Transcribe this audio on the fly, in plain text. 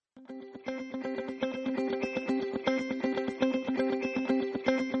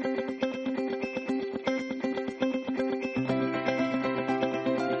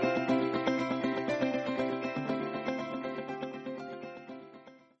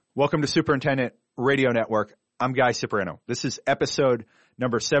Welcome to Superintendent Radio Network. I'm Guy Cipriano. This is episode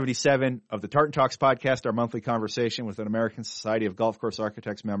number 77 of the Tartan Talks podcast, our monthly conversation with an American Society of Golf Course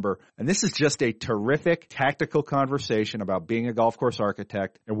Architects member. And this is just a terrific tactical conversation about being a golf course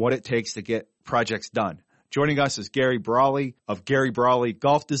architect and what it takes to get projects done. Joining us is Gary Brawley of Gary Brawley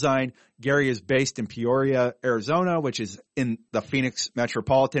Golf Design. Gary is based in Peoria, Arizona, which is in the Phoenix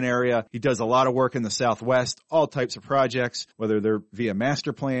metropolitan area. He does a lot of work in the Southwest, all types of projects, whether they're via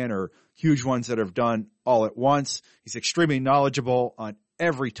master plan or huge ones that are done all at once. He's extremely knowledgeable on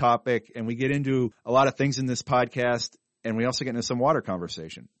every topic, and we get into a lot of things in this podcast, and we also get into some water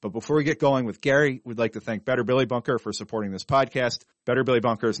conversation. But before we get going with Gary, we'd like to thank Better Billy Bunker for supporting this podcast. Better Billy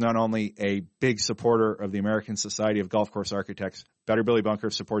Bunker is not only a big supporter of the American Society of Golf Course Architects, Better Billy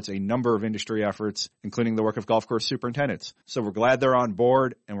Bunker supports a number of industry efforts, including the work of golf course superintendents. So we're glad they're on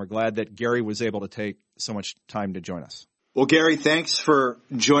board, and we're glad that Gary was able to take so much time to join us. Well, Gary, thanks for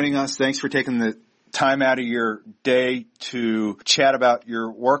joining us. Thanks for taking the time out of your day to chat about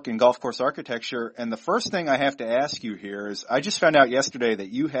your work in golf course architecture. And the first thing I have to ask you here is, I just found out yesterday that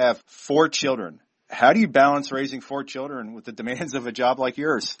you have 4 children. How do you balance raising 4 children with the demands of a job like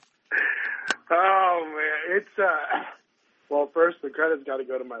yours? Oh, man, it's, well, first the credit's got to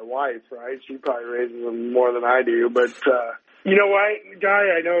go to my wife, right? She probably raises them more than I do. But, you know what,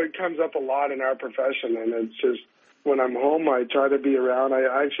 Guy, I know it comes up a lot in our profession, and it's just, when I'm home, I try to be around. I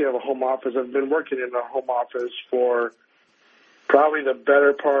actually have a home office. I've been working in a home office for probably the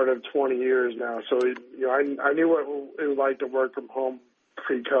better part of 20 years now. So, you know, I knew what it was like to work from home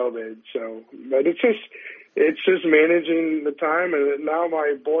pre-COVID. So, but it's just managing the time. And now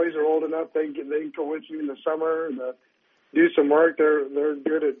my boys are old enough; they can go with me in the summer and do some work. They're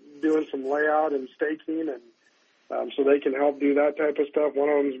good at doing some layout and staking, and so they can help do that type of stuff. One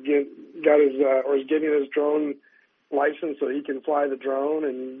of them's is getting his drone license so he can fly the drone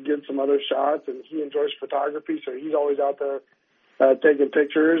and get some other shots, and he enjoys photography, so he's always out there taking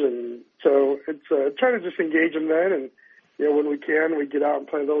pictures. And so it's trying to just engage him then, and you know, when we can, we get out and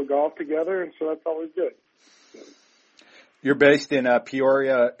play a little golf together, and so that's always good. You're based in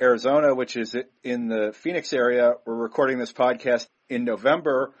Peoria, Arizona, which is in the Phoenix area. We're recording this podcast in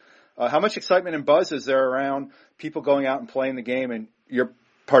November. How much excitement and buzz is there around people going out and playing the game in your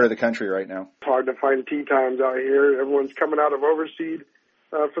part of the country right now? It's hard to find tee times out here. Everyone's coming out of overseed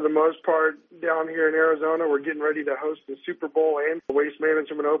for the most part down here in Arizona. We're getting ready to host the Super Bowl and the Waste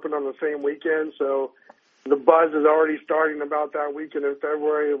Management Open on the same weekend. So the buzz is already starting about that weekend in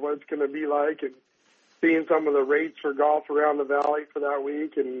February of what it's going to be like, and seeing some of the rates for golf around the valley for that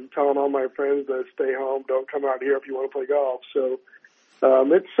week, and telling all my friends to stay home, don't come out here if you want to play golf. So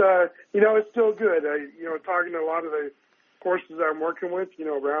it's, you know, it's still good. You know, talking to a lot of the courses I'm working with, you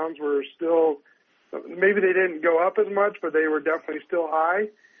know, rounds were still, maybe they didn't go up as much, but they were definitely still high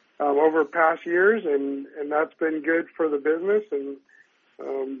over past years, and that's been good for the business. And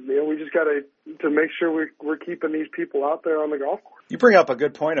you know, we just got to make sure we're keeping these people out there on the golf course. You bring up a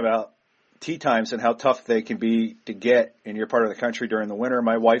good point about tee times and how tough they can be to get in your part of the country during the winter.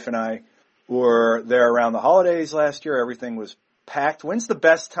 My wife and I were there around the holidays last year. Everything was packed. When's the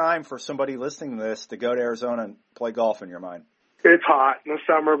best time for somebody listening to this to go to Arizona and play golf in your mind? It's hot in the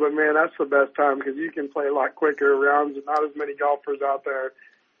summer, but man, that's the best time because you can play a lot quicker rounds. Not as many golfers out there.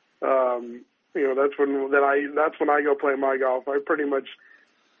 You know, that's when I go play my golf. I pretty much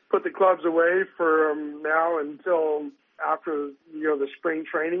put the clubs away for now until after, you know, the spring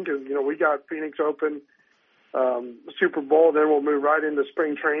training, because, you know, we got Phoenix Open, Super Bowl, then we'll move right into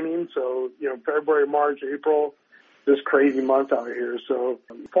spring training. So, you know, February, March, April, this crazy month out here. So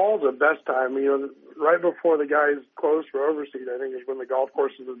fall's the best time. You know, right before the guys close for overseed, I think is when the golf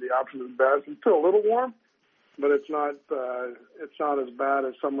courses are the option is best. It's still a little warm, but it's not as bad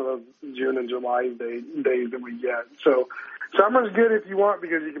as some of the June and July days that we get. So summer's good if you want,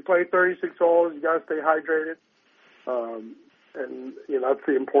 because you can play 36 holes. You got to stay hydrated. And, you know, that's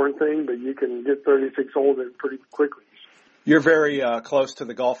the important thing, but you can get 36 holes in pretty quickly. You're very close to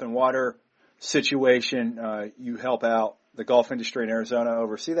the golf and water situation. You help out the golf industry in Arizona,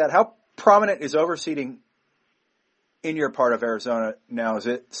 oversee that. How prominent is overseeding in your part of Arizona now? Is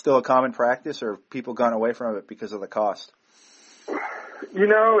it still a common practice, or have people gone away from it because of the cost? You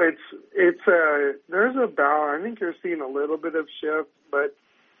know, there's a balance. I think you're seeing a little bit of shift, but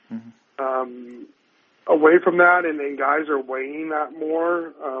away from that, and then guys are weighing that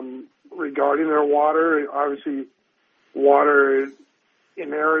more regarding their water. Obviously, water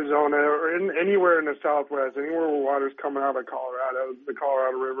in Arizona or anywhere in the Southwest, anywhere where water's coming out of Colorado, the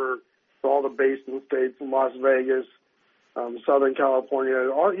Colorado River, all the basin states, Las Vegas, Southern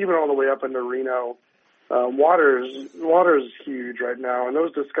California, even all the way up into Reno, water is huge right now, and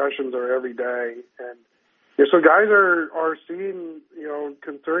those discussions are every day. And so guys are seeing,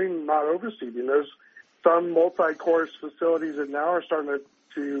 considering not overseeding. There's some multi-course facilities that now are starting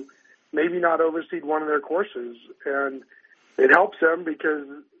to maybe not overseed one of their courses, and it helps them because,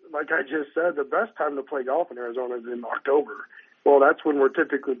 like I just said, the best time to play golf in Arizona is in October. Well, that's when we're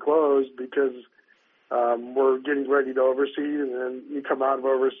typically closed because we're getting ready to overseed, and then you come out of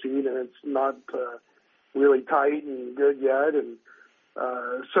overseed and it's not really tight and good yet. And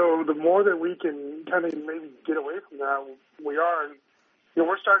so the more that we can kind of maybe get away from that, we are. And,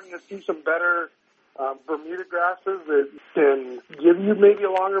 we're starting to see some better Bermuda grasses that can give you maybe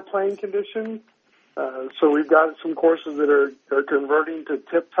a longer playing condition. So we've got some courses that are converting to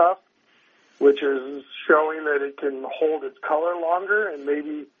tip tough, which is showing that it can hold its color longer, and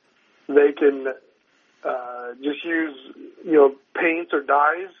maybe they can just use paints or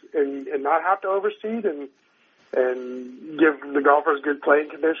dyes and not have to overseed and give the golfers good playing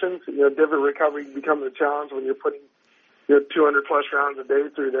conditions. Divot recovery becomes a challenge when you're putting 200 plus rounds a day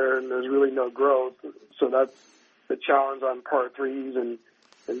through there and there's really no growth. So that's the challenge on par threes and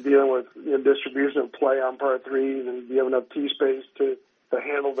dealing with distribution of play on par threes, and do you have enough tee space to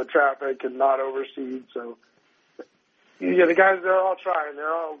handle the traffic and not overseed. So the guys, they're all trying.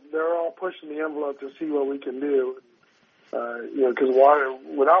 They're all pushing the envelope to see what we can do. Because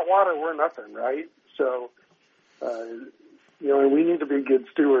without water, we're nothing, right? So, and we need to be good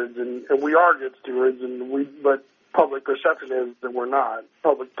stewards, and we are good stewards, but public perception is that we're not.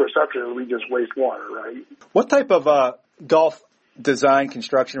 Public perception is we just waste water, right? What type of golf design,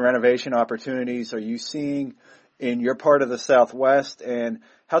 construction, renovation opportunities are you seeing in your part of the Southwest, and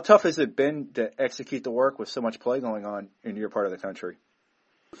how tough has it been to execute the work with so much play going on in your part of the country?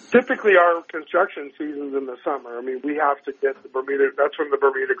 Typically, our construction season's in the summer. I mean, we have to get the Bermuda. That's when the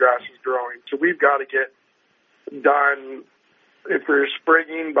Bermuda grass is growing. So we've got to get done. If we're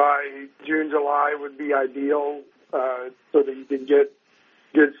sprigging by June, July would be ideal, so that you can get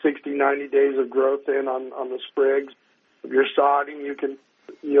good 60, 90 days of growth in on the sprigs. If you're sodding, you can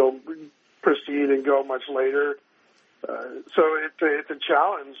proceed and go much later. So it's a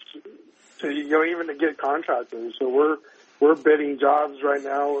challenge to even to get contractors. So we're bidding jobs right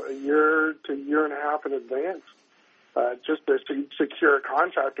now a year to year and a half in advance, just to secure a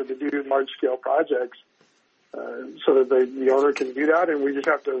contractor to do large scale projects, so that the owner can do that. And we just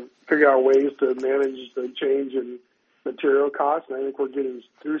have to figure out ways to manage the change in material costs. And I think we're getting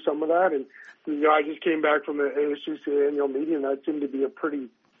through some of that. And I just came back from the ASGCA annual meeting, and that seemed to be a pretty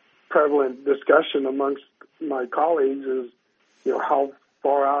prevalent discussion amongst my colleagues is, how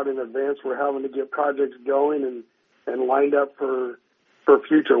far out in advance we're having to get projects going and lined up for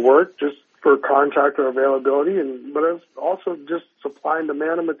future work, just for contractor availability, but it's also just supply and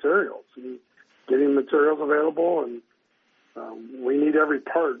demand of materials and getting materials available, and we need every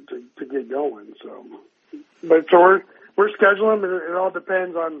part to get going. So we're scheduling, and it all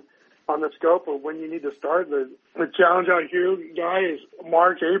depends on the scope of when you need to start. The challenge out here, Guy, is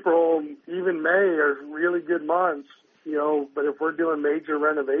March, April, even May are really good months, but if we're doing major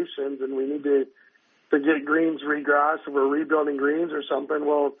renovations and we need to get greens regrassed, if we're rebuilding greens or something,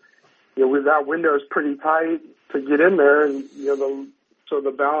 well, that window is pretty tight to get in there, and, so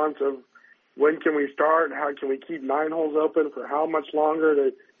the balance of when can we start and how can we keep 9 holes open for how much longer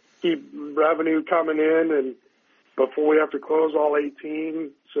to keep revenue coming in and before we have to close all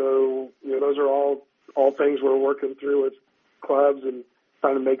 18. So, those are all things we're working through with clubs and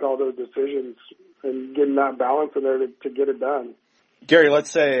trying to make all those decisions and getting that balance in there to get it done. Gary, let's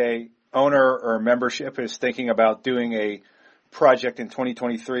say a owner or membership is thinking about doing a project in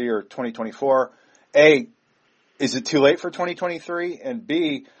 2023 or 2024. A, is it too late for 2023? And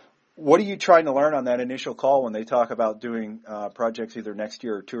B, what are you trying to learn on that initial call when they talk about doing projects either next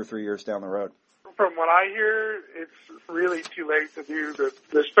year or 2 or 3 years down the road? From what I hear, it's really too late to do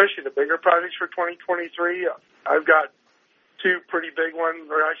especially the bigger projects for 2023. I've got 2 pretty big ones,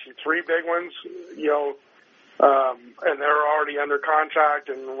 or actually 3 big ones, and they're already under contract,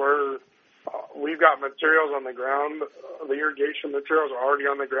 and we've got materials on the ground. The irrigation materials are already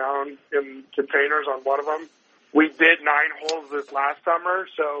on the ground in containers on one of them. We did 9 holes this last summer,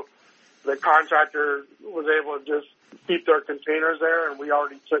 so the contractor was able to just keep their containers there, and we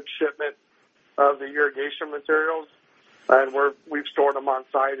already took shipment of the irrigation materials, and we've stored them on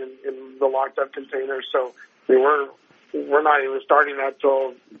site in the locked up containers. So we're not even starting that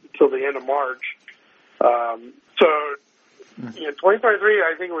till the end of March. 2023,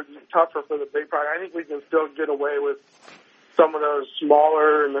 I think it would be tougher for the big project. I think we can still get away with some of those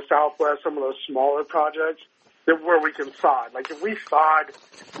smaller in the Southwest, some of those smaller projects. where we can sod. Like if we sod,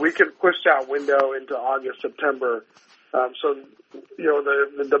 we can push that window into August, September. So,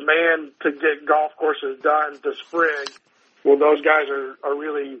 the demand to get golf courses done to spring, well, those guys are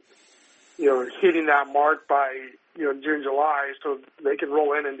really, hitting that mark by, June, July, so they can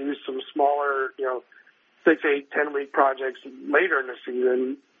roll in and do some smaller, 6, 8, 10-week projects later in the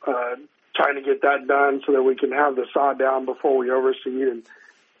season, trying to get that done so that we can have the sod down before we overseed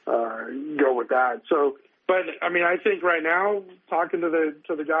and go with that. So, but I mean, I think right now, talking to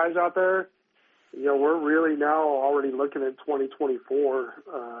the guys out there, we're really now already looking at 2024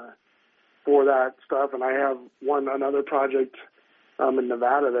 for that stuff. And I have another project in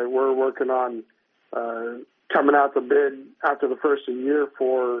Nevada that we're working on coming out the bid after the first of the year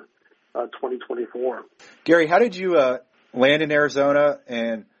for 2024. Gary, how did you land in Arizona,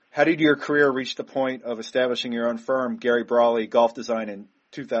 and how did your career reach the point of establishing your own firm, Gary Brawley Golf Design, in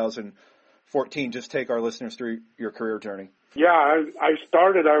 2014? Just take our listeners through your career journey. Yeah, I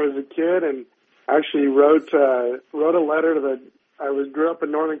was a kid and actually wrote a letter to grew up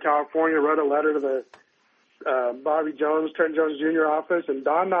in Northern California, wrote a letter to the Bobby Jones, Trent Jones Jr. office, and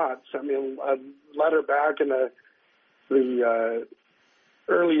Don Knott sent me a letter back in the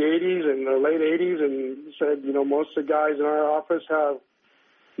early 80s and the late 80s and said, most of the guys in our office have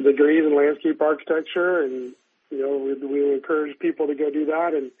degrees in landscape architecture, and, we encourage people to go do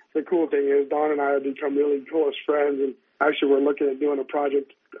that. And the cool thing is Don and I have become really close friends, and actually we're looking at doing a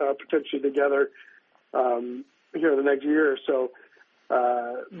project potentially together here the next year or so.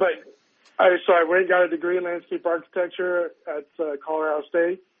 So I went and got a degree in landscape architecture at Colorado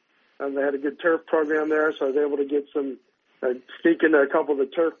State, and they had a good turf program there, so I was able to get sneak into a couple of the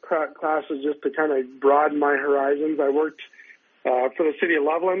turf classes just to kind of broaden my horizons. I worked for the city of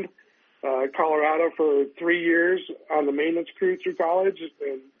Loveland, Colorado, for 3 years on the maintenance crew through college.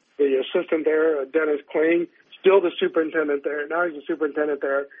 And the assistant there, Dennis Kling, still the superintendent there. Now he's the superintendent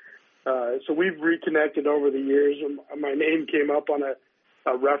there. So we've reconnected over the years. My name came up on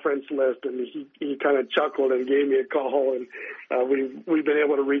a reference list, and he kind of chuckled and gave me a call, and we've been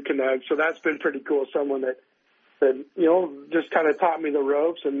able to reconnect. So that's been pretty cool. Someone that just kind of taught me the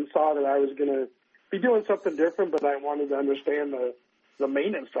ropes and saw that I was going to be doing something different, but I wanted to understand the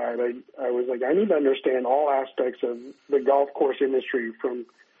maintenance side. I was like, I need to understand all aspects of the golf course industry, from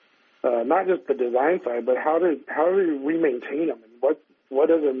not just the design side, but how do we maintain them, and what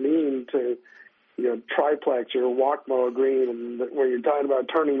does it mean to triplex or walk mow a green, and when you're talking about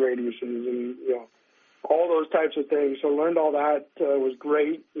turning radiuses and all those types of things. So I learned all that. Was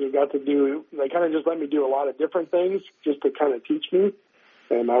great. They kind of just let me do a lot of different things just to kind of teach me.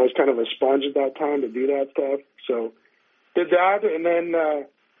 And I was kind of a sponge at that time to do that stuff. So did that, and then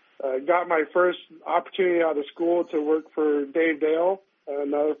got my first opportunity out of school to work for Dave Dale,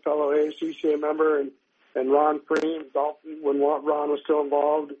 another fellow ASCCA member, and Ron Free, when Ron was still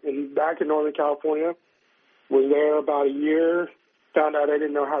involved, back in Northern California. Was there about a year, found out I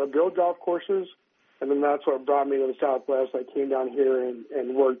didn't know how to build golf courses, and then that's what brought me to the Southwest. I came down here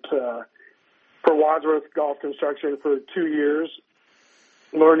and worked for Wadsworth Golf Construction for 2 years,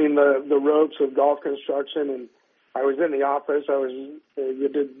 learning the ropes of golf construction. And I was in the office. You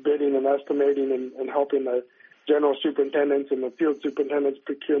did bidding and estimating and helping the general superintendents and the field superintendents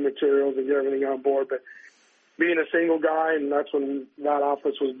procure materials and get everything on board. But being a single guy, and that's when that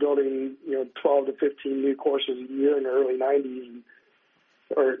office was building, 12 to 15 new courses a year in the early 90s.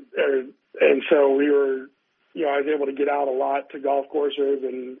 And so we were, I was able to get out a lot to golf courses,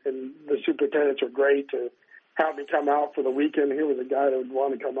 and the superintendents were great to have me come out for the weekend. He was a guy that would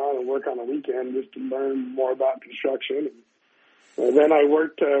want to come out and work on the weekend just to learn more about construction. And then I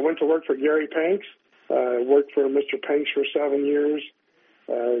went to work for Gary Panks. Worked for Mr. Panks for 7 years.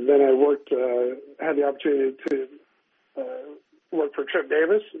 Then I had the opportunity to work for Trip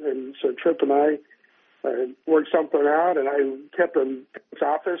Davis, and so Trip and I worked something out, and I kept an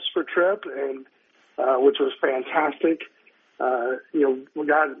office for Trip, and which was fantastic. We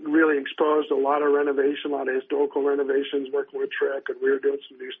got really exposed to a lot of renovation, a lot of historical renovations working with Trip, and we were doing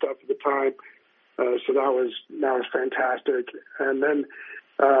some new stuff at the time. So that was fantastic. And then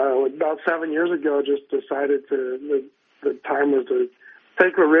about 7 years ago, just decided the time was to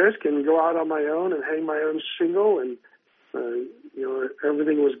take a risk and go out on my own and hang my own shingle, and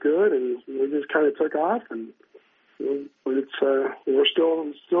everything was good, and we just kind of took off, and we're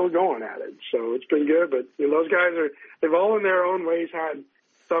still going at it. So it's been good. But those guys they've all in their own ways had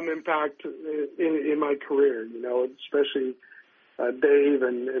some impact in my career. Especially Dave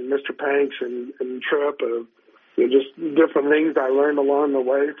and Mr. Panks and Trip. Just different things I learned along the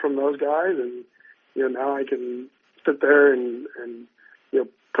way from those guys, and now I can sit there and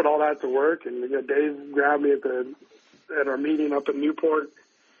put all that to work. And Dave grabbed me at our meeting up in Newport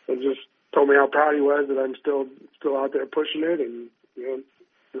and just told me how proud he was that I'm still out there pushing it, and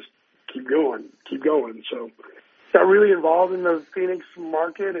just keep going. So got really involved in the Phoenix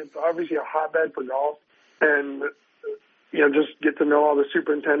market. It's obviously a hotbed for golf, and just get to know all the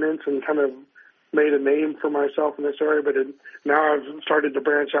superintendents and kind of made a name for myself in this area. But now I've started to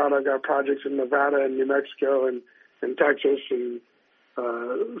branch out. I've got projects in Nevada and New Mexico and Texas, and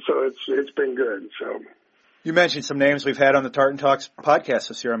so it's been good. So. You mentioned some names we've had on the Tartan Talks podcast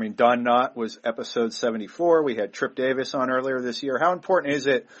this year. I mean, Don Knott was episode 74. We had Trip Davis on earlier this year. How important is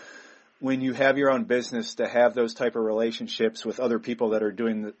it when you have your own business to have those type of relationships with other people that are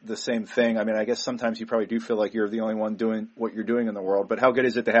doing the same thing? I mean, I guess sometimes you probably do feel like you're the only one doing what you're doing in the world, but how good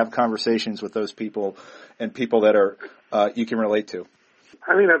is it to have conversations with those people and people that are you can relate to?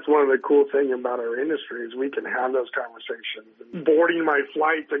 I think that's one of the cool things about our industry is we can have those conversations. Boarding my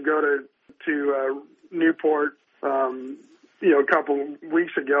flight to go to Newport, a couple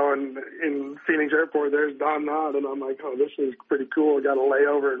weeks ago, and in Phoenix Airport, there's Don Knott, and I'm like, oh, this is pretty cool. I got a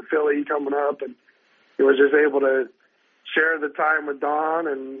layover in Philly coming up, and I was just able to share the time with Don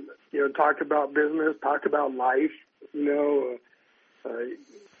and talk about business, talk about life, even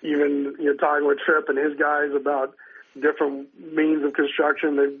talking with Trip and his guys about different means of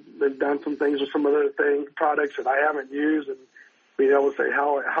construction. They've done some things with some other products that I haven't used, and being able to say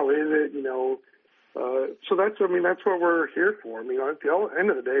how is it, so that's what we're here for. I mean, at the end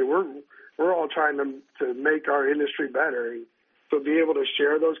of the day, we're all trying to make our industry better. And so be able to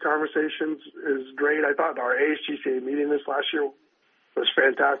share those conversations is great. I thought our ASGCA meeting this last year was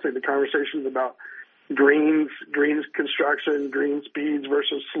fantastic. The conversations about greens construction, green speeds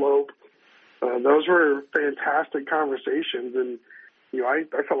versus slope. Those were fantastic conversations, and I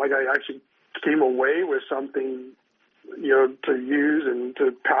felt like I actually came away with something to use and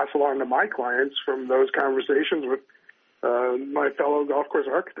to pass along to my clients from those conversations with my fellow golf course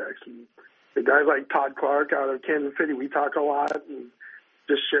architects. And the guys like Todd Clark out of Kansas City, we talk a lot and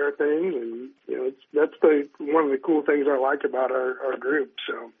just share things. And, that's one of the cool things I like about our group.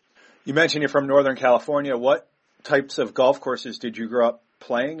 So, you mentioned you're from Northern California. What types of golf courses did you grow up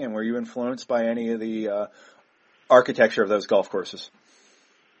playing, and were you influenced by any of the architecture of those golf courses?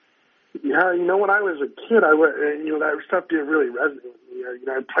 Yeah, when I was a kid, that stuff didn't really resonate with me.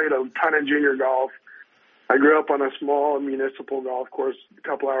 I played a ton of junior golf. I grew up on a small municipal golf course a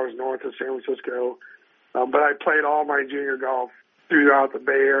couple hours north of San Francisco, but I played all my junior golf throughout the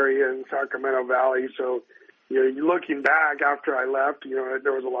Bay Area and Sacramento Valley. So, looking back after I left,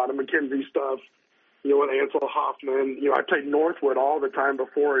 there was a lot of McKenzie stuff, with Ansel Hoffman. I played Northwood all the time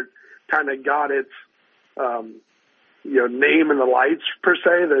before it kind of got its name in the lights per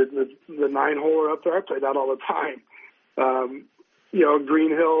se, the 9-holer up there. I played that all the time.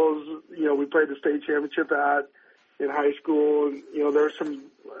 Green Hills, we played the state championship at in high school. And, there's some,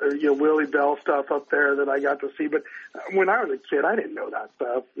 Willie Bell stuff up there that I got to see. But when I was a kid, I didn't know that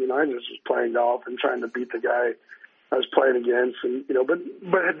stuff. I just was playing golf and trying to beat the guy I was playing against. And,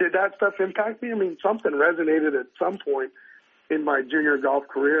 but did that stuff impact me? I mean, something resonated at some point in my junior golf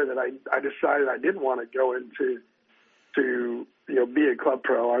career that I decided I didn't want to go into to be a club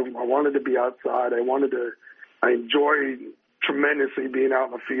pro. I wanted to be outside. I enjoy tremendously being out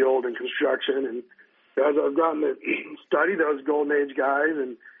in the field and construction. And as I've gotten to study those golden age guys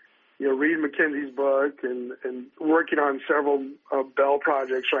and read McKenzie's book and working on several Bell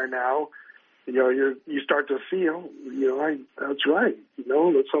projects right now, you start to see, that's right.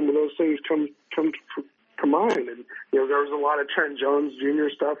 That some of those things come to mind. And there was a lot of Trent Jones Jr.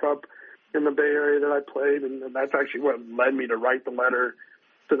 stuff up in the Bay Area that I played, and that's actually what led me to write the letter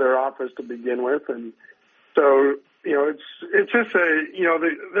to their office to begin with. And so, it's just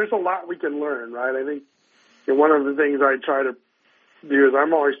there's a lot we can learn, right? I think one of the things I try to do is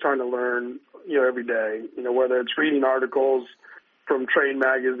I'm always trying to learn, every day, whether it's reading articles from trade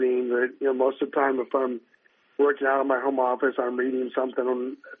magazines or, most of the time if I'm working out of my home office, I'm reading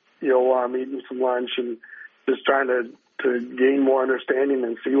something, while I'm eating some lunch and just trying to gain more understanding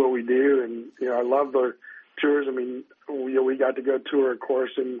and see what we do. And, I love the tours. I mean, we got to go tour a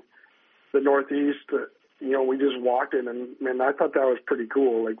course in the Northeast. We just walked in and, man, I thought that was pretty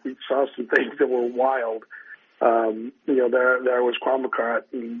cool. Like, we saw some things that were wild. There was Quamacut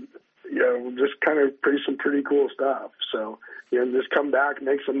and, just kind of some pretty cool stuff. So, just come back,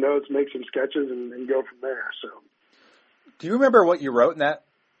 make some notes, make some sketches, and go from there. So, do you remember what you wrote in that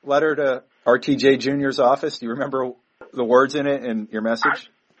letter to RTJ Jr.'s office? Do you remember the words in it and your message?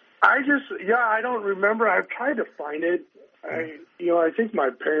 I don't remember. I've tried to find it. I think my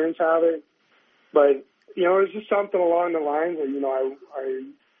parents have it, but it's just something along the lines of, I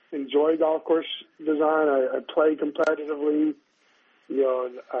enjoy golf course design. I play competitively.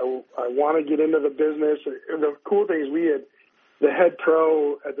 I want to get into the business. And the cool thing is we had the head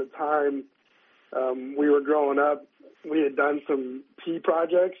pro at the time. We were growing up. We had done some tee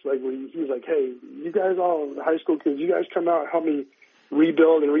projects. He's like, hey, you guys all high school kids, you guys come out and help me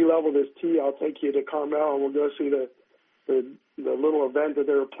rebuild and re-level this tee. I'll take you to Carmel and we'll go see the little event that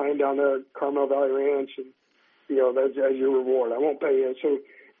they were playing down there at Carmel Valley Ranch, and that's as your reward. I won't pay you. So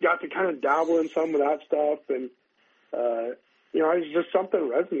got to kind of dabble in some of that stuff, and it's just something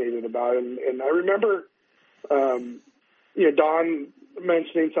resonated about it. And I remember, Don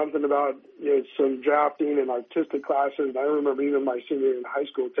mentioning something about some drafting and artistic classes. And I remember even my senior year in high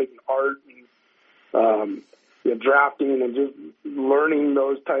school taking art and drafting and just learning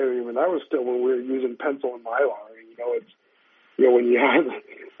those type of. And that was still when we were using pencil and mylar. When you had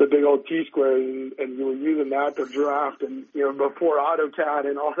the big old T-squares and you were using that to draft and, before AutoCAD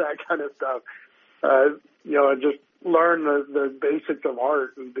and all that kind of stuff, just learn the basics of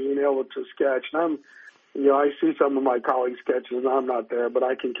art and being able to sketch. And I see some of my colleagues' sketches and I'm not there, but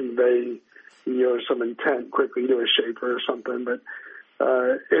I can convey, some intent quickly to a shaper or something. But,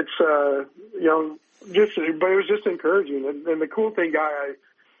 it's, but it was just encouraging. And the cool thing, Guy,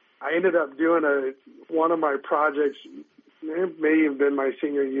 I ended up doing one of my projects. It may have been my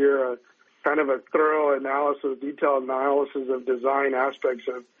senior year, kind of a thorough analysis, detailed analysis of design aspects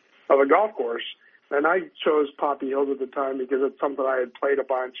of a golf course. And I chose Poppy Hills at the time because it's something I had played a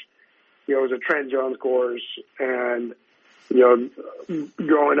bunch. It was a Trent Jones course, and,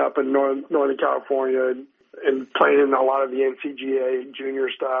 growing up in Northern California and playing in a lot of the NCGA junior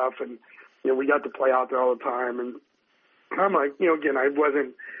stuff, and, we got to play out there all the time. And I'm like, again, I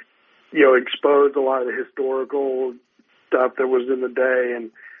wasn't, exposed to a lot of the historical stuff that was in the day.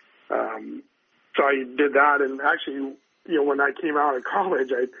 And so I did that. And actually, when I came out of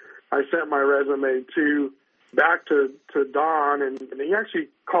college, I sent my resume back to Don, and he actually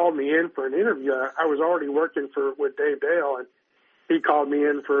called me in for an interview. I was already working with Dave Dale, and he called me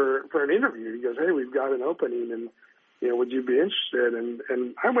in for an interview. He goes, hey, we've got an opening, and, would you be interested?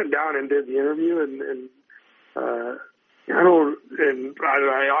 And I went down and did the interview, and I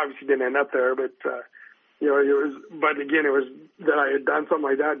obviously didn't end up there, but, it was, but again, it was that I had done something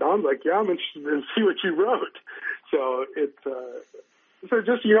like that. Don's like, yeah, I'm interested in see what you wrote. So so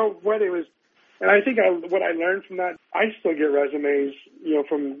just, what it was. And I think what I learned from that, I still get resumes,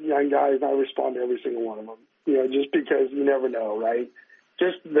 from young guys, and I respond to every single one of them, just because you never know, right?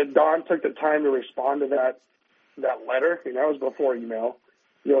 Just that Don took the time to respond to that letter, that was before email.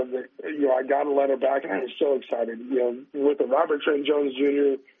 I got a letter back, and I was so excited, with the Robert Trent Jones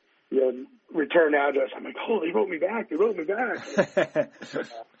Jr., return address. I'm like, oh, they wrote me back. That was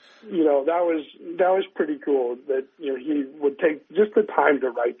pretty cool that, he would take just the time to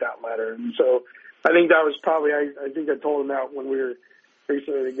write that letter. And so I think that was probably, I think I told him that when we were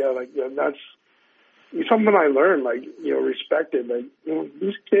recently together, that's something I learned, respected.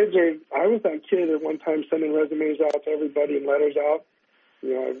 These kids I was that kid at one time sending resumes out to everybody and letters out.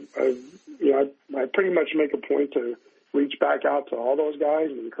 I pretty much make a point to reach back out to all those guys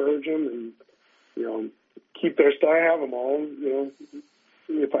and encourage them and, keep their stuff. I have them all,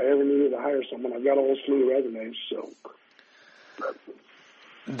 if I ever needed to hire someone. I've got a whole slew of resumes, so.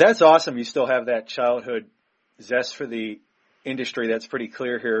 That's awesome. You still have that childhood zest for the industry. That's pretty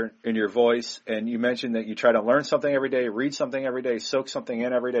clear here in your voice. And you mentioned that you try to learn something every day, read something every day, soak something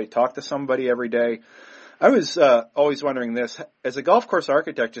in every day, talk to somebody every day. I was always wondering this. As a golf course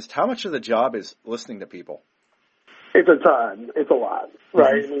architect, just how much of the job is listening to people? It's a ton. It's a lot,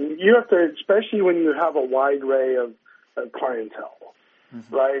 right? Mm-hmm. I mean, you have to, especially when you have a wide array of clientele,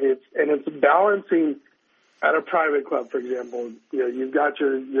 mm-hmm. right? It's balancing at a private club, for example. You've got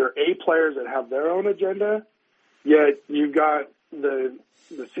your A players that have their own agenda, yet you've got the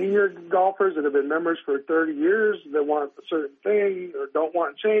senior golfers that have been members for 30 years that want a certain thing or don't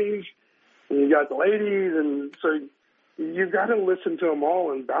want change, and you got the ladies, and so you've got to listen to them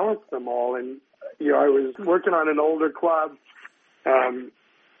all and balance them all. And I was working on an older club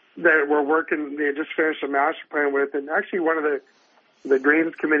that we're working. They just finished a master plan with, and actually one of the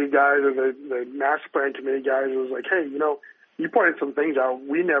greens committee guys or the master plan committee guys was like, hey, you pointed some things out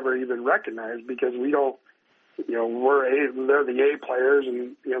we never even recognized because we don't, they're the A players,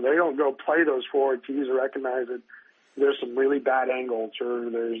 and they don't go play those forward tees or recognize that there's some really bad angles or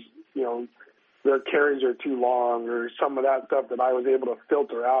there's their carries are too long or some of that stuff that I was able to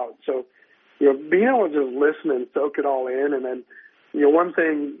filter out. So being able to just listen and soak it all in, and then one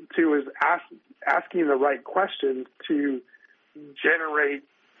thing too is asking the right questions to generate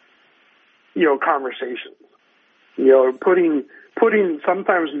conversations. Putting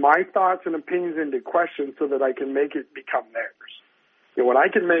sometimes my thoughts and opinions into question so that I can make it become theirs. When I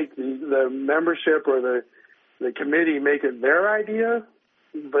can make the membership or the committee make it their idea,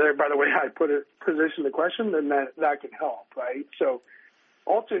 but by the way I position the question, then that can help, right? So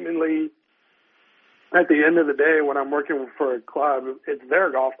ultimately, at the end of the day, when I'm working for a club, it's their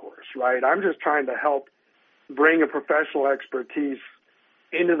golf course, right? I'm just trying to help bring a professional expertise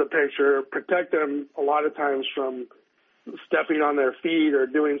into the picture, protect them a lot of times from stepping on their feet or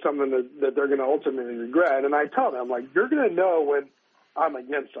doing something that they're going to ultimately regret. And I tell them, like, you're going to know when I'm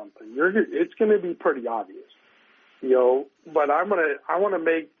against something. It's going to be pretty obvious, but I want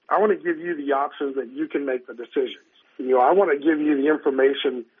to give you the options that you can make the decisions. I want to give you the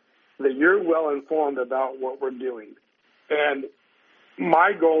information that you're well informed about what we're doing. And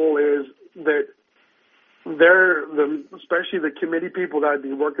my goal is that especially the committee people that I'd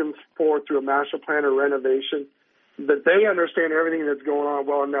be working for through a master plan or renovation, that they understand everything that's going on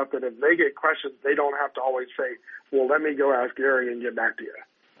well enough that if they get questions, they don't have to always say, well, let me go ask Gary and get back to you.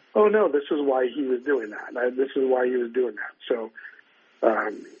 Oh, no, this is why he was doing that. This is why he was doing that. So,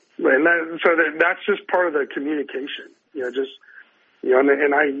 that's just part of the communication,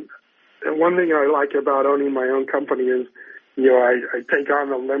 and one thing I like about owning my own company is, I take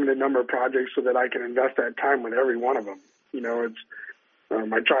on a limited number of projects so that I can invest that time with every one of them.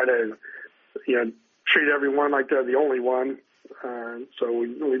 I try to, treat everyone like they're the only one. So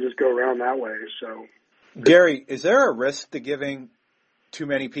we just go around that way. So, Gary, is there a risk to giving too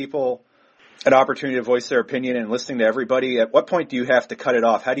many people an opportunity to voice their opinion and listening to everybody? At what point do you have to cut it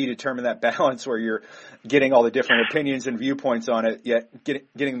off? How do you determine that balance where you're getting all the different opinions and viewpoints on it, yet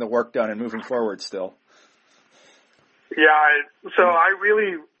getting the work done and moving forward still? Yeah, so I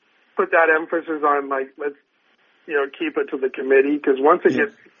really put that emphasis on, let's, keep it to the committee, because once it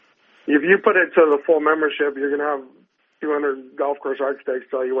gets, if you put it to the full membership, you're going to have 200 golf course architects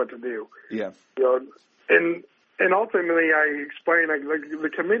tell you what to do. Yeah. And ultimately I explain, the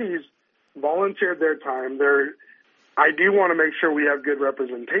committees volunteered their time. I do want to make sure we have good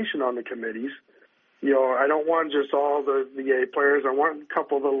representation on the committees. I don't want just all the A players. I want a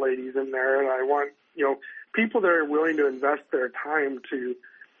couple of the ladies in there, and I want, people that are willing to invest their time to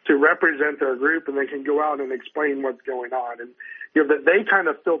represent their group, and they can go out and explain what's going on, and that they kind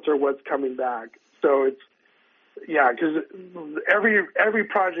of filter what's coming back. So it's because every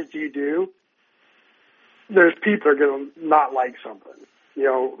project you do, there's people that are going to not like something,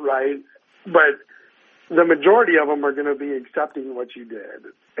 right? But the majority of them are going to be accepting what you did,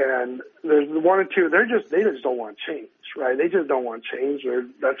 and there's one or two they just don't want change, right? They just don't want change, or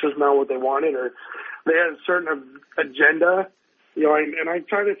that's just not what they wanted, or they had a certain agenda, and I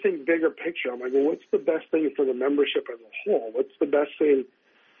try to think bigger picture. I'm like, well, what's the best thing for the membership as a whole? What's the best thing,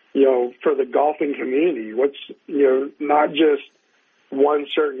 for the golfing community? What's, not just one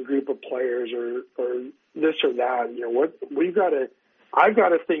certain group of players or this or that. I've got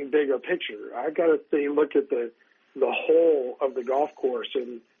to think bigger picture. I've got to look at the whole of the golf course,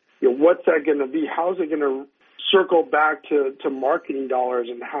 and what's that going to be? How's it going to circle back to marketing dollars,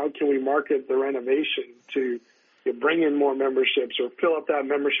 and how can we market the renovation to bring in more memberships or fill up that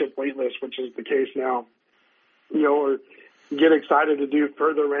membership wait list, which is the case now, or get excited to do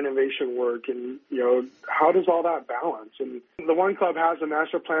further renovation work, and how does all that balance? And the one club has a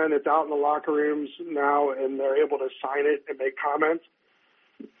master plan. It's out in the locker rooms now, and they're able to sign it and make comments.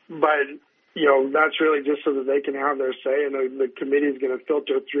 But that's really just so that they can have their say, and the committee is going to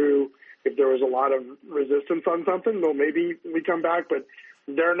filter through. If there was a lot of resistance on something, well, maybe we come back. But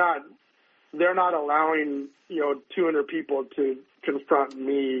they're not allowing 200 people to confront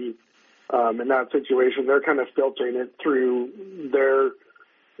me in that situation. They're kind of filtering it through their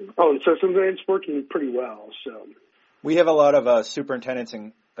own systems, and it's working pretty well. So we have a lot of superintendents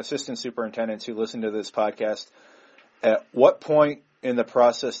and assistant superintendents who listen to this podcast. At what point in the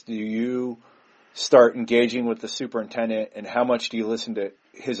process do you start engaging with the superintendent, and how much do you listen to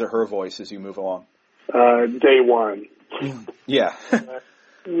his or her voice as you move along? Day one. Yeah.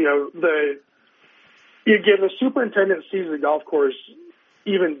 The superintendent sees the golf course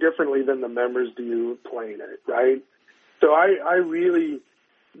even differently than the members do playing it, right? So I really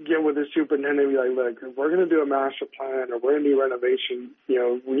get with the superintendent and be like, look, if we're going to do a master plan or we're going to do renovation,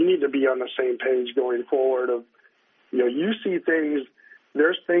 we need to be on the same page going forward of, you see things,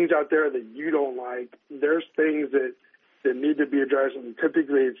 there's things out there that you don't like. There's things that need to be addressed, and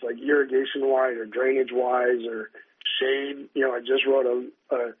typically it's like irrigation-wise or drainage-wise or shade. I just wrote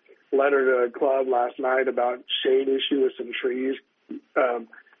a letter to a club last night about shade issue with some trees and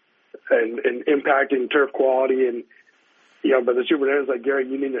impacting turf quality. And but the superintendent's like, Gary,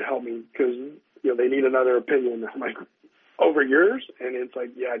 you need to help me because, they need another opinion. I'm like, over yours? And it's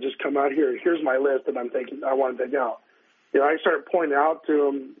like, yeah, just come out here. Here's my list that I want to take out. I started pointing out to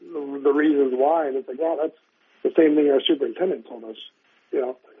them the reasons why, and it's like, well, that's the same thing our superintendent told us,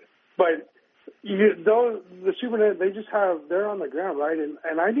 But the superintendent, they're on the ground, right?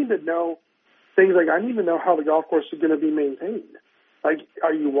 And I need to know things like, I need to know how the golf course is going to be maintained. Like,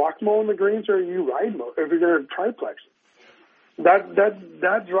 are you walk mowing the greens or are you ride mow? If you're going to triplex,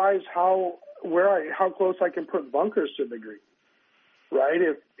 that drives how close I can put bunkers to the green, right?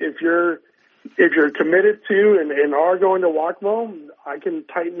 If you're committed to and are going to walk mow, I can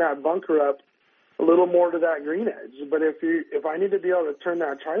tighten that bunker up a little more to that green edge. But if I need to be able to turn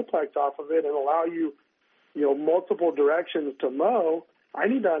that triplex off of it and allow you, multiple directions to mow, I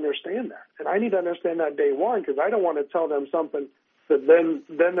need to understand that. And I need to understand that day one, because I don't want to tell them something that then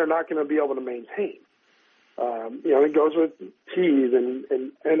they're not going to be able to maintain. It goes with tees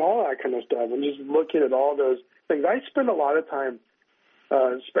and all that kind of stuff, and just looking at all those things. I spend a lot of time,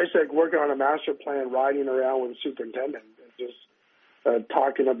 especially like working on a master plan, riding around with the superintendent, and just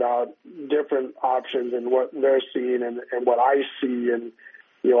talking about different options and what they're seeing and what I see. And,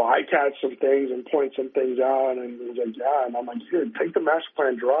 I catch some things and point some things out, and he's like, yeah. And I'm like, here, take the master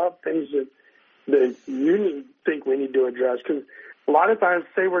plan, draw up things that you think we need to address. Because a lot of times,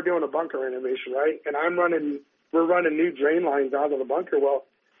 say we're doing a bunker renovation, right? And we're running new drain lines out of the bunker. Well,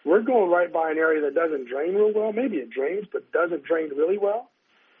 we're going right by an area that doesn't drain real well. Maybe it drains, but doesn't drain really well.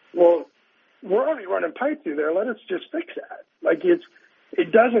 Well, we're already running pipe through there. Let us just fix that. Like, it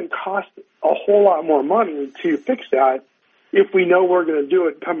doesn't cost a whole lot more money to fix that if we know we're going to do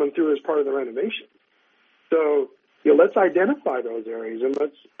it coming through as part of the renovation. So, let's identify those areas, and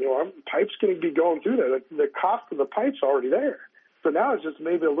our pipe's going to be going through there. The cost of the pipe's already there. So now it's just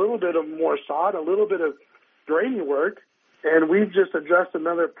maybe a little bit of more sod, a little bit of draining work, and we've just addressed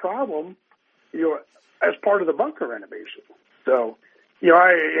another problem, as part of the bunker renovation. So,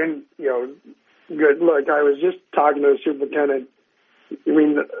 good. Look, I was just talking to the superintendent. I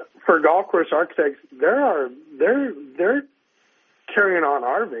mean, for golf course architects, they're carrying on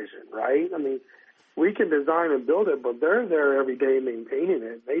our vision, right? I mean, we can design and build it, but they're there every day maintaining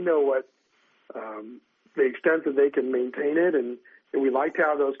it. They know what the extent that they can maintain it, and we like to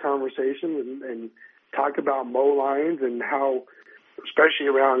have those conversations and talk about mow lines and how, especially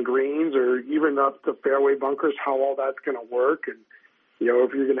around greens or even up to fairway bunkers, how all that's going to work. And,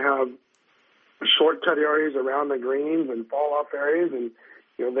 if you're going to have shortcut areas around the greens and fall-off areas, and,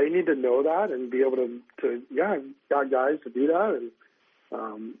 they need to know that and be able to got guys to do that.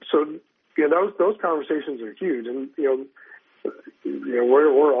 And those conversations are huge. And,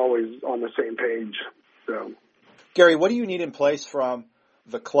 we're always on the same page. So, Gary, what do you need in place from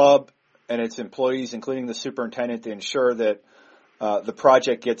the club and its employees, including the superintendent, to ensure that the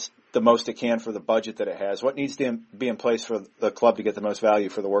project gets the most it can for the budget that it has? What needs to be in place for the club to get the most value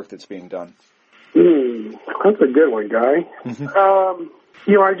for the work that's being done? That's a good one, Guy.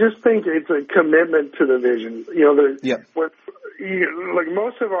 I just think it's a commitment to the vision. Like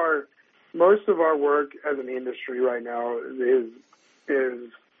most of our work as an industry right now is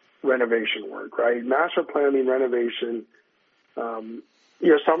renovation work, right? Master planning, renovation.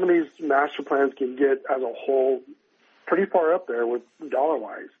 Some of these master plans can get as a whole pretty far up there with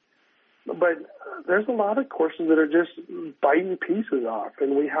dollar-wise. But there's a lot of courses that are just biting pieces off,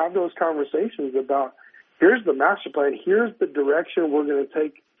 and we have those conversations about, here's the master plan, here's the direction we're going to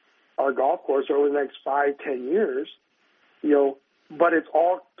take our golf course over the next 5-10 years, but it's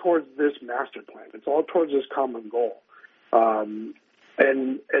all towards this master plan. It's all towards this common goal.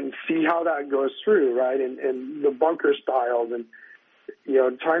 And see how that goes through, right? And the bunker styles and,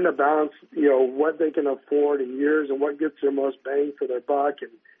 trying to balance, what they can afford in years and what gets their most bang for their buck.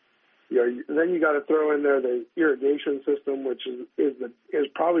 And, then you got to throw in there the irrigation system, which is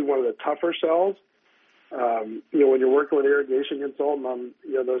probably one of the tougher sells. When you're working with irrigation consultant on,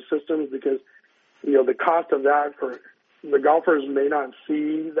 those systems, because, the cost of that for the golfers may not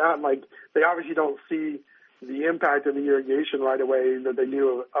see that. Like, they obviously don't see the impact of the irrigation right away that they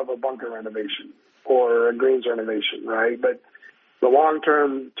do of a bunker renovation or a greens renovation, right? But the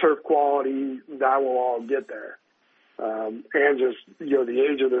long-term turf quality, that will all get there. And just, the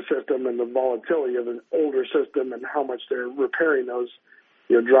age of the system and the volatility of an older system and how much they're repairing those,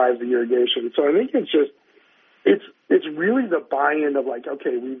 drives the irrigation. So I think it's really the buy-in of like,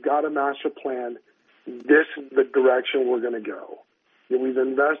 okay, we've got a master plan. This is the direction we're going to go. We've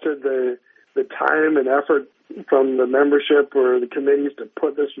invested the time and effort from the membership or the committees to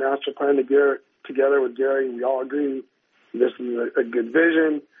put this master plan together with Gary. We all agree this is a good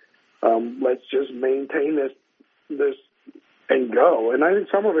vision. Let's just maintain this and go. And I think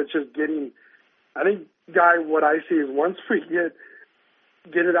some of it's just Guy, what I see is once we get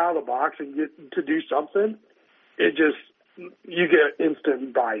it out of the box and get to do something, you get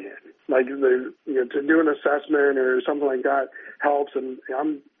instant buy-in. Like to do an assessment or something like that helps. And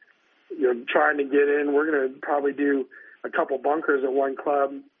I'm trying to get in. We're going to probably do a couple bunkers at one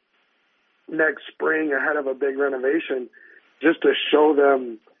club next spring ahead of a big renovation, just to show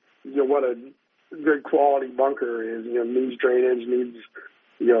them what a good quality bunker is. Needs drainage, needs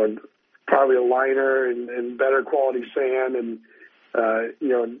probably a liner and better quality sand and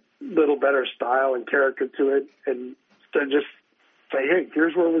little better style and character to it, and to just say, hey,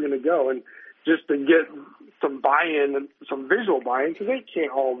 here's where we're going to go, and just to get some buy-in, some visual buy-in, because they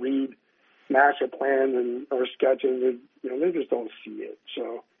can't all read master plans or sketches. They just don't see it.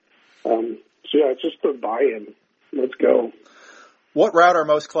 So yeah, it's just the buy-in. Let's go. What route are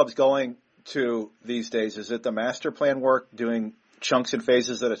most clubs going to these days? Is it the master plan work, doing chunks and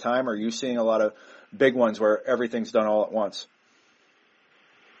phases at a time, or are you seeing a lot of big ones where everything's done all at once?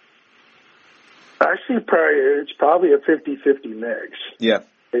 Actually, it's probably a 50-50 mix. Yeah.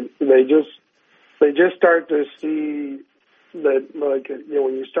 They just start to see that, like,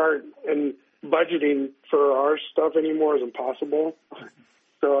 when you start, and budgeting for our stuff anymore is impossible.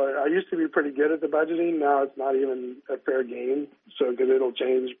 So I used to be pretty good at the budgeting. Now it's not even a fair game. So, because it'll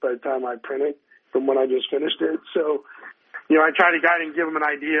change by the time I print it from when I just finished it. So, I try to guide and give them an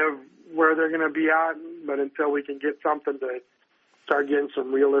idea of where they're going to be at, but until we can get something to start getting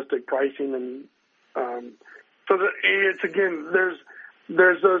some realistic pricing, and it's again, there's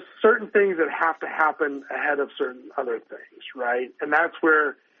those certain things that have to happen ahead of certain other things, right? And that's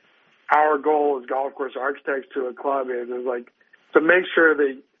where our goal as golf course architects to a club is like to make sure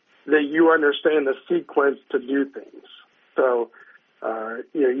that you understand the sequence to do things. So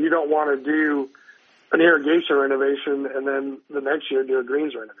you don't want to do an irrigation renovation and then the next year do a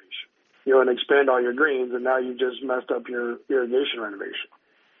greens renovation, and expand all your greens, and now you just messed up your irrigation renovation.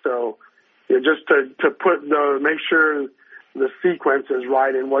 So just to make sure the sequence is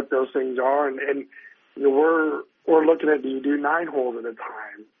right and what those things are, and we're looking at, do you do 9 holes at a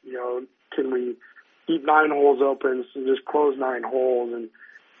time? Can we keep 9 holes open, so just close 9 holes, and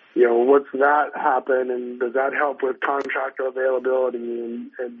what's that happen, and does that help with contractor availability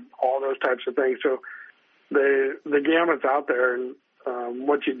and all those types of things? So the gamut's out there, and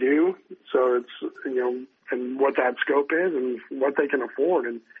what you do, so it's and what that scope is, and what they can afford,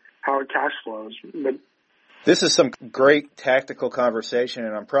 and how it cash flows. But this is some great tactical conversation,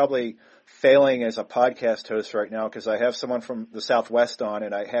 and I'm probably failing as a podcast host right now because I have someone from the Southwest on,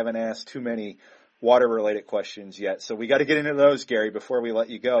 and I haven't asked too many water-related questions yet. So we got to get into those, Gary, before we let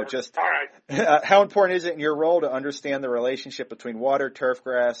you go. Just all right. How important is it in your role to understand the relationship between water, turf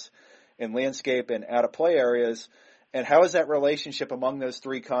grass, and landscape and out-of-play areas? And how has that relationship among those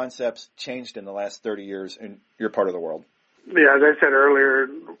three concepts changed in the last 30 years in your part of the world? Yeah, as I said earlier,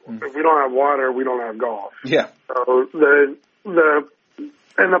 if we don't have water, we don't have golf. Yeah. So the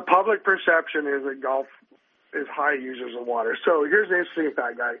public perception is that golf is high users of water. So here's the interesting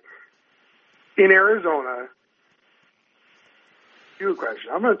fact, guy. In Arizona, you a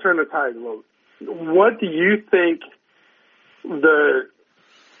question. I'm going to turn the tide a little. What do you think the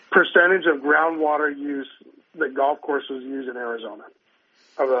percentage of groundwater use that golf courses use in Arizona?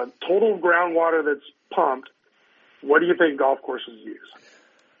 Of the total groundwater that's pumped, what do you think golf courses use?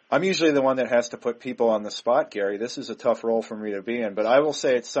 I'm usually the one that has to put people on the spot, Gary. This is a tough role for me to be in, but I will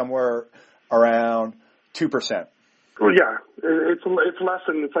say it's somewhere around 2%. Well, yeah, it's less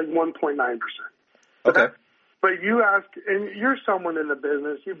than, it's like 1.9%. Okay. But you ask, and you're someone in the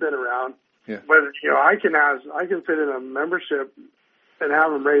business, you've been around. Yeah. But I can fit in a membership and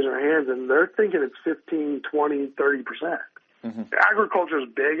have them raise their hands, and they're thinking it's 15, 20, 30%. Mm-hmm. Agriculture is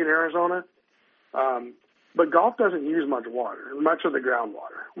big in Arizona. But golf doesn't use much water, much of the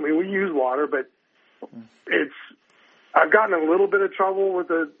groundwater. I mean, we use water, but I've gotten a little bit of trouble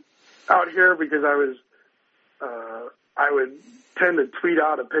with it out here because I would tend to tweet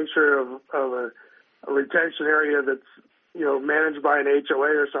out a picture of a retention area that's, managed by an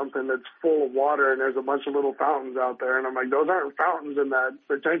HOA or something that's full of water, and there's a bunch of little fountains out there. And I'm like, those aren't fountains in that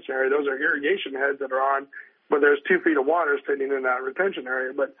retention area. Those are irrigation heads that are on, but there's 2 feet of water sitting in that retention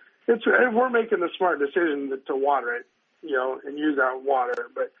area. But we're making the smart decision to water it, and use that water.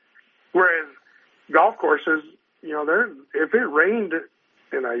 But whereas golf courses, if it rained,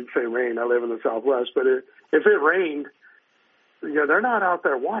 and I say rain, I live in the Southwest, but if it rained, they're not out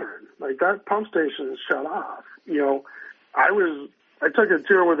there watering. Like, that pump station is shut off. I took a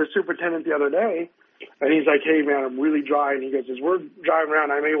tour with the superintendent the other day, and he's like, hey, man, I'm really dry. And he goes, as we're driving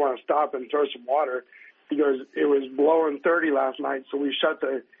around, I may want to stop and throw some water. He goes, it was blowing 30 last night, so we shut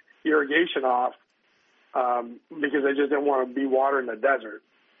the irrigation off because they just didn't want to be watering the desert.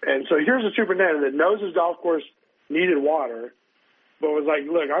 And so here's a superintendent that knows his golf course needed water, but was like,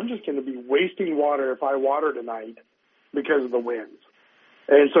 look, I'm just going to be wasting water if I water tonight because of the winds.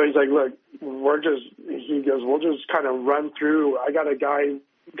 And so he's like, look, we'll just kind of run through. I got a guy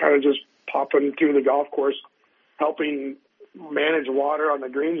kind of just popping through the golf course, helping manage water on the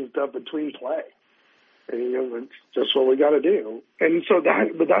greens and stuff between play. And he goes, it's just what we got to do. And so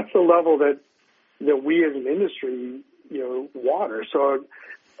that's the level that we as an industry, water. So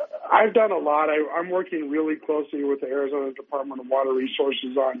I've done a lot. I'm working really closely with the Arizona Department of Water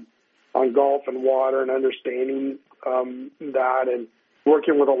Resources on golf and water and understanding that, and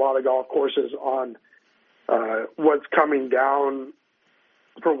working with a lot of golf courses on what's coming down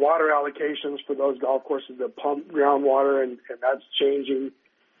for water allocations for those golf courses that pump groundwater, and that's changing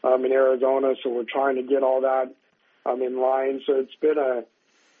in Arizona. So we're trying to get all that in line. So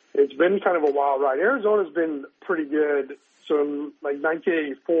it's been kind of a wild ride. Arizona's been pretty good. So in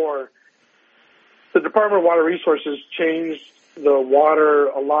 1984, the Department of Water Resources changed the water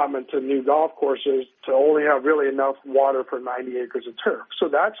allotment to new golf courses to only have really enough water for 90 acres of turf. So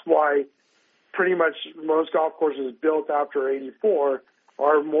that's why pretty much most golf courses built after 84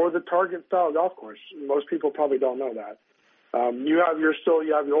 are more the Target style golf course. Most people probably don't know that. You have your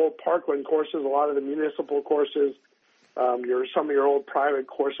old parkland courses, a lot of the municipal courses, some of your old private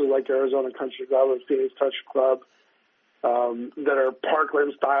courses like Arizona Country Club and Phoenix Country Club that are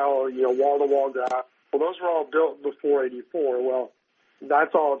parkland style, wall to wall grass. Well, those were all built before 84. Well,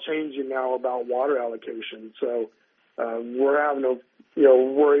 that's all changing now about water allocation. So we're having to,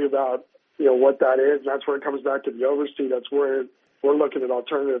 worry about, what that is. And that's where it comes back to the overseed. That's where we're looking at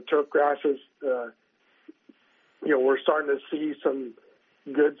alternative turf grasses. We're starting to see some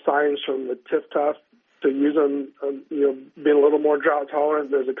good signs from the TIF-Tuff to use them, being a little more drought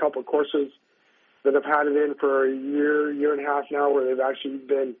tolerant. There's a couple of courses that have had it in for a year and a half now where they've actually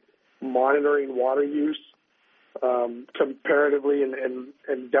been monitoring water use comparatively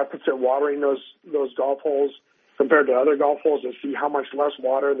and deficit watering those golf holes compared to other golf holes to see how much less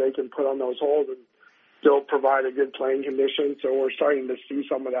water they can put on those holes and still provide a good playing condition. So we're starting to see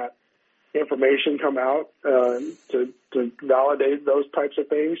some of that information come out to validate those types of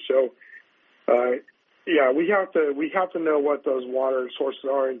things. So we have to know what those water sources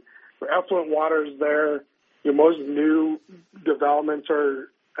are. And for effluent waters there, most new developments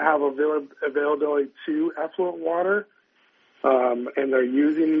have availability to effluent water, and they're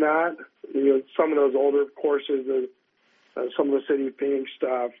using that. Some of those older courses, some of the City of Phoenix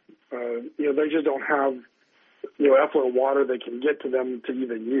stuff, they just don't have, effluent water that can get to them to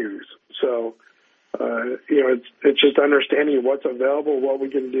even use. So, it's just understanding what's available, what we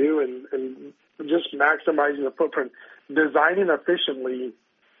can do, and just maximizing the footprint, designing efficiently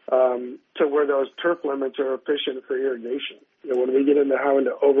to where those turf limits are efficient for irrigation. When we get into having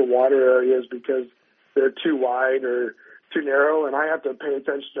to overwater areas because they're too wide or too narrow, and I have to pay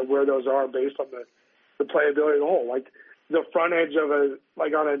attention to where those are based on the playability of the hole. Like the front edge of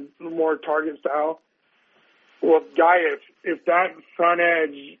on a more target style. Well, Guy, if that front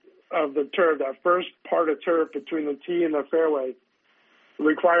edge of the turf, that first part of turf between the tee and the fairway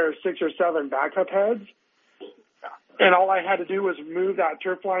requires 6 or 7 backup heads, and all I had to do was move that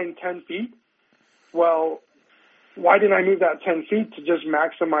turf line 10 feet, well, why didn't I move that 10 feet to just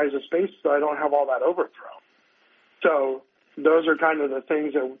maximize the space so I don't have all that overthrow? So those are kind of the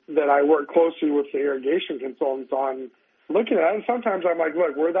things that I work closely with the irrigation consultants on looking at. And sometimes I'm like,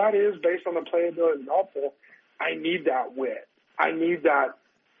 look, where that is based on the playability of the golf hole, I need that width. I need that,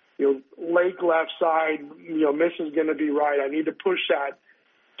 lake left side, miss is going to be right. I need to push that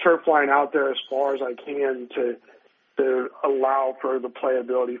turf line out there as far as I can to allow for the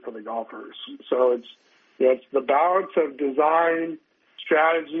playability for the golfers. So it's the balance of design,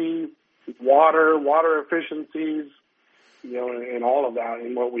 strategy, water efficiencies, and all of that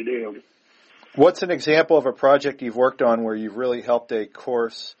in what we do. What's an example of a project you've worked on where you've really helped a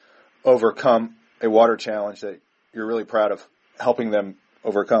course overcome a water challenge that you're really proud of helping them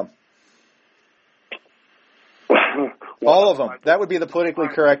overcome? All of them. That would be the politically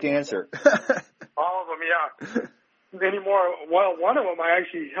correct answer. All of them, yeah. Anymore. Well, one of them I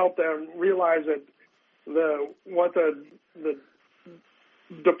actually helped them realize that what the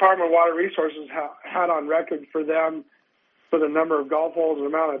Department of Water Resources had on record for them for the number of golf holes and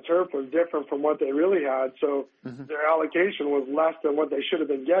amount of turf was different from what they really had. So their allocation was less than what they should have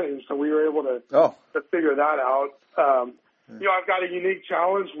been getting. So we were able to figure that out. I've got a unique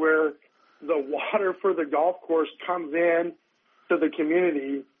challenge where the water for the golf course comes in to the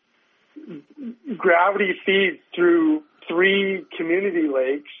community gravity feeds through 3 community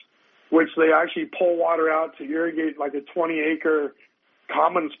lakes, which they actually pull water out to irrigate like a 20-acre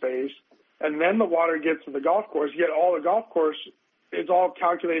common space, and then the water gets to the golf course. Yet all the golf course is all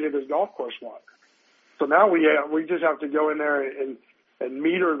calculated as golf course water. So now we just have to go in there and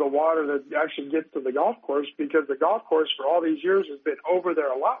meter the water that actually gets to the golf course, because the golf course for all these years has been over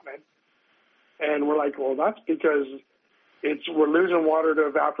their allotment. And we're like, well, that's because we're losing water to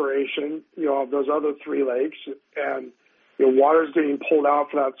evaporation, of those other 3 lakes, and water's getting pulled out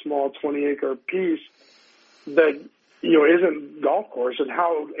for that small 20-acre piece that isn't golf course. And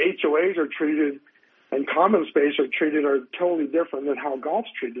how HOAs are treated and common space are treated are totally different than how golf's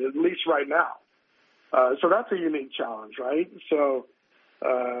treated, at least right now. So that's a unique challenge, right? So,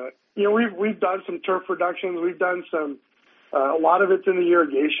 we've done some turf reductions. We've done some, a lot of it's in the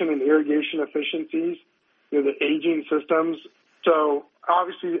irrigation and irrigation efficiencies, the aging systems. So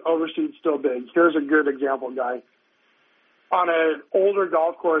obviously overseed's still big. Here's a good example, Guy. On an older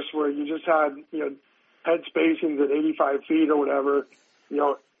golf course where you just had, head spacings at 85 feet or whatever,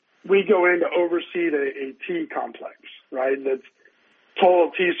 we go in to overseed a tee complex, right? That's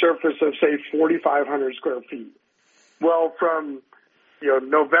total tee surface of, say, 4,500 square feet. Well, from,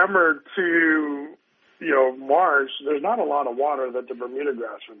 November to, March, there's not a lot of water that the Bermuda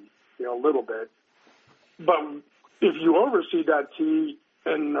grass would, a little bit. But if you overseed that tee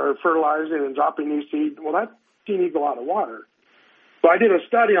and are fertilizing and dropping new seed, well, that tee needs a lot of water. So I did a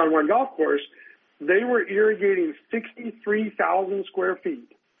study on one golf course. They were irrigating 63,000 square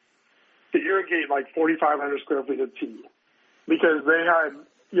feet to irrigate like 4,500 square feet of tee, because they had,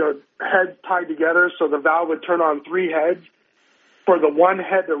 heads tied together, so the valve would turn on 3 heads for the one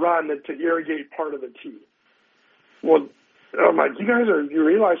head to run to irrigate part of the tee. Well, I'm like, you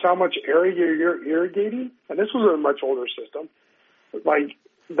realize how much area you're irrigating? And this was a much older system. Like,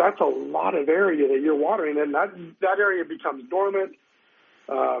 that's a lot of area that you're watering, and that area becomes dormant,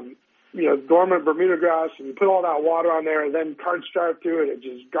 dormant Bermuda grass, and you put all that water on there, and then carts drive through it, it's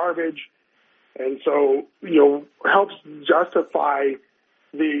just garbage. And so, helps justify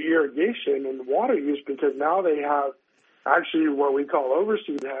the irrigation and the water use, because now they have actually what we call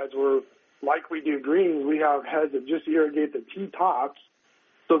overseed heads, where, like we do greens, we have heads that just irrigate the tee tops,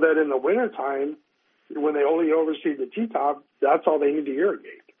 so that in the wintertime, when they only overseed the tee top, that's all they need to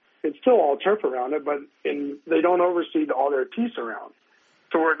irrigate. It's still all turf around it, but they don't overseed all their tees around.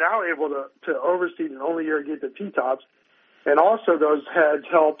 So we're now able to overseed and only irrigate the tee tops. And also those heads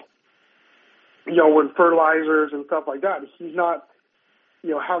help, with fertilizers and stuff like that. He's not,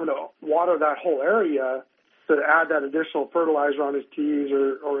 having to water that whole area to add that additional fertilizer on his tees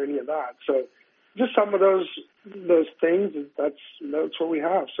or any of that. So just some of those things, that's what we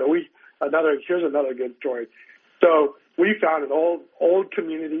have. So here's another good story. So we found an old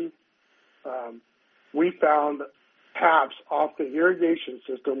community. We found taps off the irrigation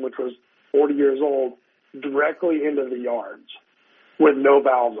system, which was 40 years old, directly into the yards with no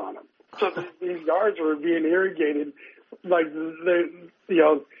valves on them. So these yards were being irrigated like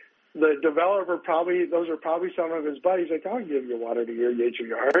the developer those are probably some of his buddies. Like, I'll give you water to irrigate your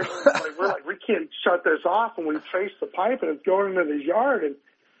yard. We're like, we can't shut this off, and we trace the pipe, and it's going into his yard, and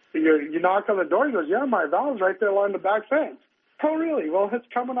you knock on the door, he goes, yeah, my valve's right there along the back fence. Oh, really? Well, it's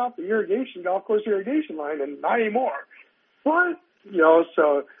coming off the golf course irrigation line, and not anymore. What?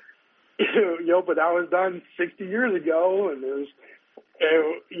 So, but that was done 60 years ago, and there's,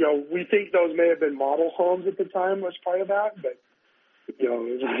 we think those may have been model homes at the time as part of that, but,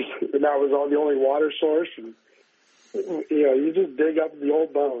 and that was all the only water source, and, you just dig up the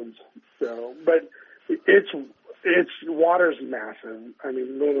old bones. So, but water's massive. I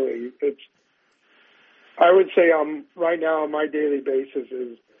mean, literally, I would say right now on my daily basis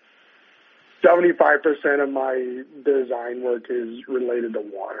is 75% of my design work is related to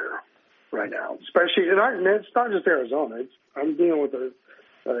water right now. Especially, and it's not just Arizona. I'm dealing with a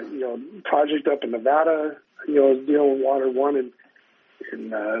project up in Nevada. I was dealing with water. One in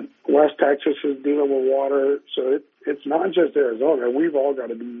West Texas is dealing with water. So it's not just Arizona. We've all got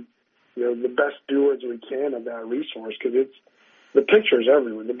to be the best stewards we can of that resource, because the picture is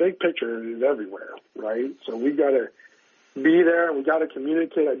everywhere. The big picture is everywhere, right? So we got to be there. We got to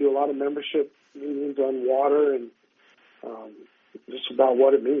communicate. I do a lot of membership meetings on water and just about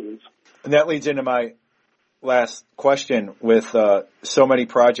what it means. And that leads into my last question. With so many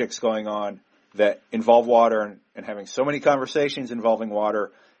projects going on that involve water and having so many conversations involving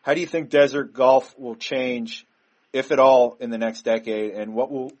water, how do you think desert golf will change, if at all, in the next decade? And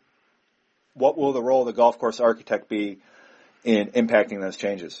what will the role of the golf course architect be in impacting those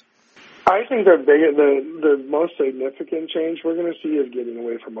changes? I think the most significant change we're going to see is getting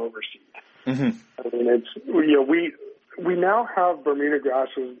away from overseed. Mm-hmm. I mean, it's we now have Bermuda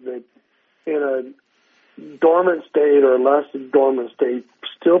grasses that in a dormant state or less dormant state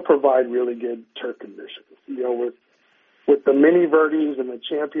still provide really good turf conditions. With the mini verdes and the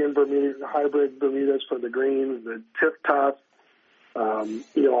champion Bermuda hybrid Bermudas for the greens, the tip tough, on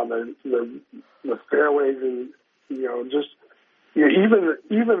the fairways, and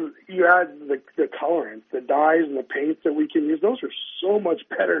even you add the colorants, the dyes and the paints that we can use. Those are so much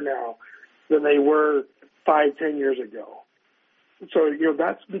better now than they were 5-10 years ago. So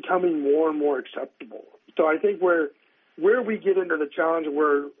that's becoming more and more acceptable. So I think where we get into the challenge,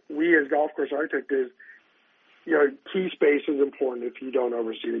 where we as golf course architect is, tee space is important if you don't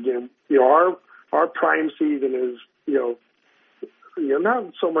overseed. Again, our prime season is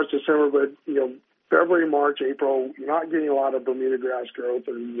not so much December, but February, March, April. You're not getting a lot of Bermuda grass growth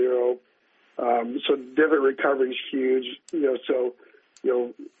or zero. So divot recovery is huge. So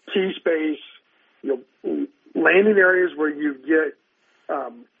tee space, landing areas where you get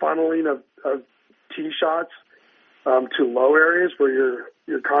funneling of tee shots to low areas where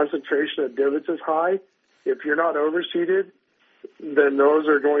your concentration of divots is high. If you're not overseeded, then those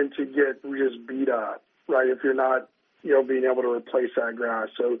are going to get just beat up, right? If you're not, being able to replace that grass.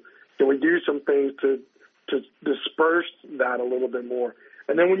 So we do some things to disperse that a little bit more.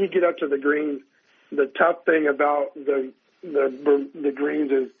 And then when you get up to the greens, the tough thing about the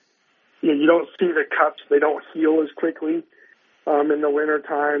greens is, you don't see the cups. They don't heal as quickly in the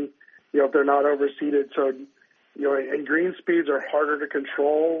wintertime, if they're not overseeded. So, and green speeds are harder to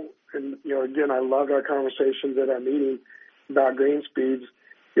control. And, again, I loved our conversations at our meeting about green speeds.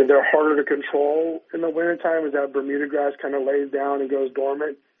 They're harder to control in the wintertime as that Bermuda grass kind of lays down and goes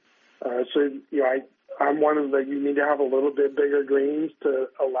dormant. I'm one of you need to have a little bit bigger greens to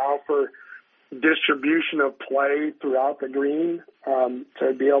allow for distribution of play throughout the green,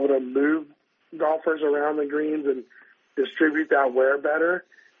 to be able to move golfers around the greens and distribute that wear better.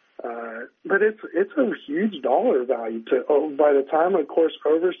 But it's a huge dollar value by the time a course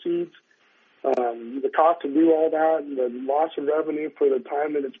overseeds, the cost to do all that, the loss of revenue for the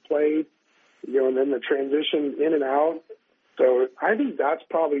time that it's played, and then the transition in and out. So I think that's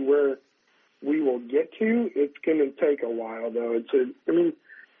probably where we will get to. It's going to take a while, though.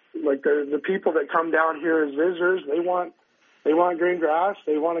 Like the people that come down here as visitors, they want green grass.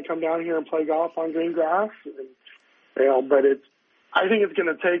 They want to come down here and play golf on green grass. But I think it's going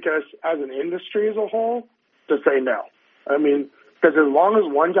to take us as an industry as a whole to say no. Because as long as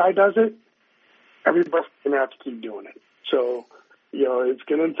one guy does it, everybody's going to have to keep doing it. So, it's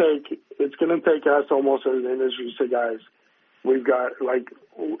going to take us almost as an industry to say, guys, we've got,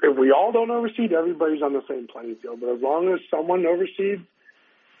 if we all don't overseed, everybody's on the same playing field. But as long as someone overseeds,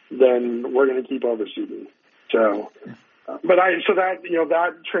 then we're going to keep overseeding. So,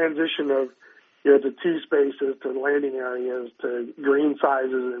 that transition of, to tee spaces, to landing areas, to green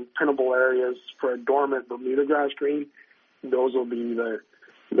sizes and pinnable areas for a dormant Bermuda grass green, those will be the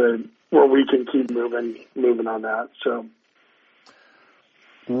where we can keep moving on that. So.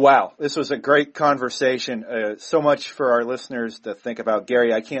 Wow, this was a great conversation. So much for our listeners to think about.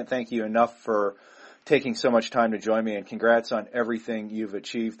 Gary, I can't thank you enough for taking so much time to join me, and congrats on everything you've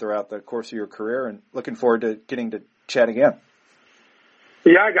achieved throughout the course of your career, and looking forward to getting to chat again.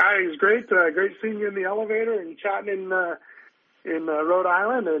 Yeah, guys, great seeing you in the elevator and chatting in Rhode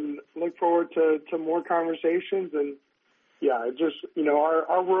Island, and look forward to more conversations. And yeah, just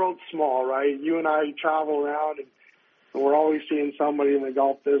our world's small, right? You and I travel around, and we're always seeing somebody in the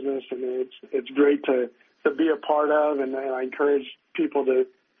golf business, and it's great to be a part of. And I encourage people to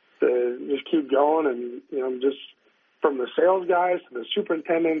just keep going, and just from the sales guys to the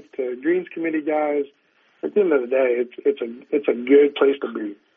superintendents to greens committee guys. At the end of the day, it's a good place to be.